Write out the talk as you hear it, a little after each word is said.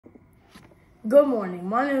Good morning.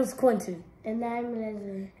 My name is Quentin. And I'm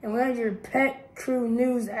Leslie. And we're your Peck Crew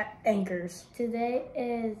News anchors. Today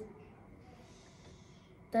is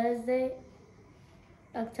Thursday,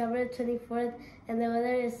 October 24th, and the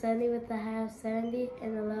weather is sunny with a high of 70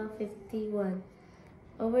 and a low of 51.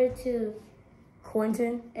 Over to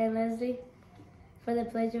Quentin and Leslie for the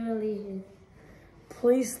Pledge of Allegiance.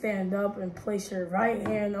 Please stand up and place your right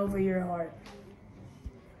hand over your heart.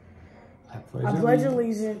 I pledge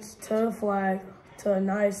allegiance to the flag, to the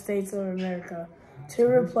United States of America, to the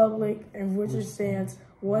republic in which it stands,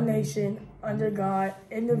 one nation, under God,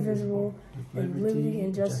 indivisible, and liberty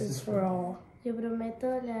and justice for all. Yo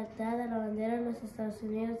prometo lealtad a la bandera de los Estados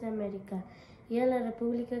Unidos de América y a la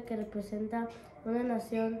república que representa una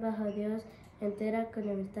nación bajo Dios entera con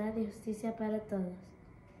libertad y justicia para todos.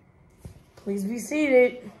 Please be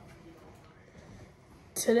seated.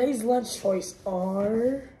 Today's lunch choice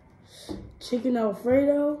are chicken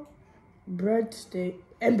Alfredo, breadsticks,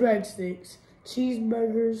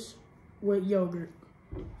 cheeseburgers with yogurt.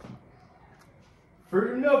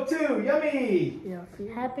 Fruit and milk too, yummy! Yeah.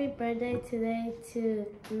 Happy birthday today to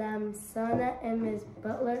Namsona and Ms.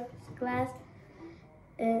 Butler's class,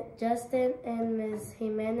 and Justin and Ms.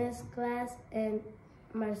 Jimenez's class, and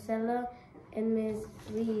Marcelo and Ms.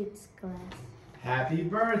 Reed's class. Happy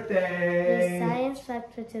birthday! The science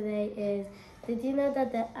fact for today is, did you know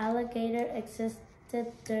that the alligator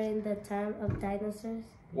existed during the time of dinosaurs?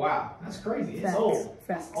 Wow, that's crazy. It's Facts. old.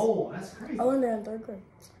 Facts. It's old. That's crazy. I learned that in 3rd grade.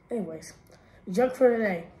 Anyways, joke for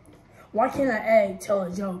today. Why can't an egg tell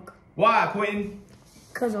a joke? Why, Quentin?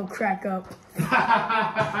 Because it'll crack up.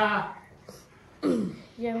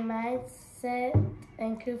 Your mindset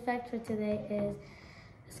and crew fact for today is,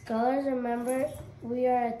 scholars remember we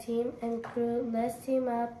are a team and crew. Let's team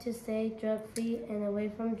up to stay drug-free and away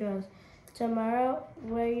from drugs. Tomorrow,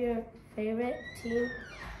 wear your favorite team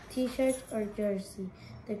t-shirt or jersey.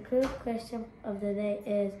 The crew question of the day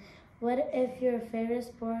is, what is your favorite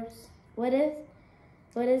sport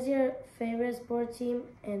team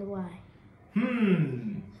and why?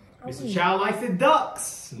 Mr. Child likes the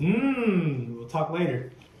Ducks. We'll talk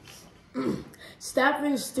later. Staff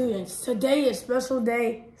and students, today is special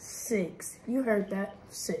day 6. You heard that,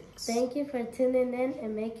 6. Thank you for tuning in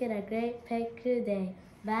and make it a great Peck Crew Day.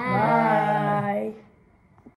 Bye. Bye.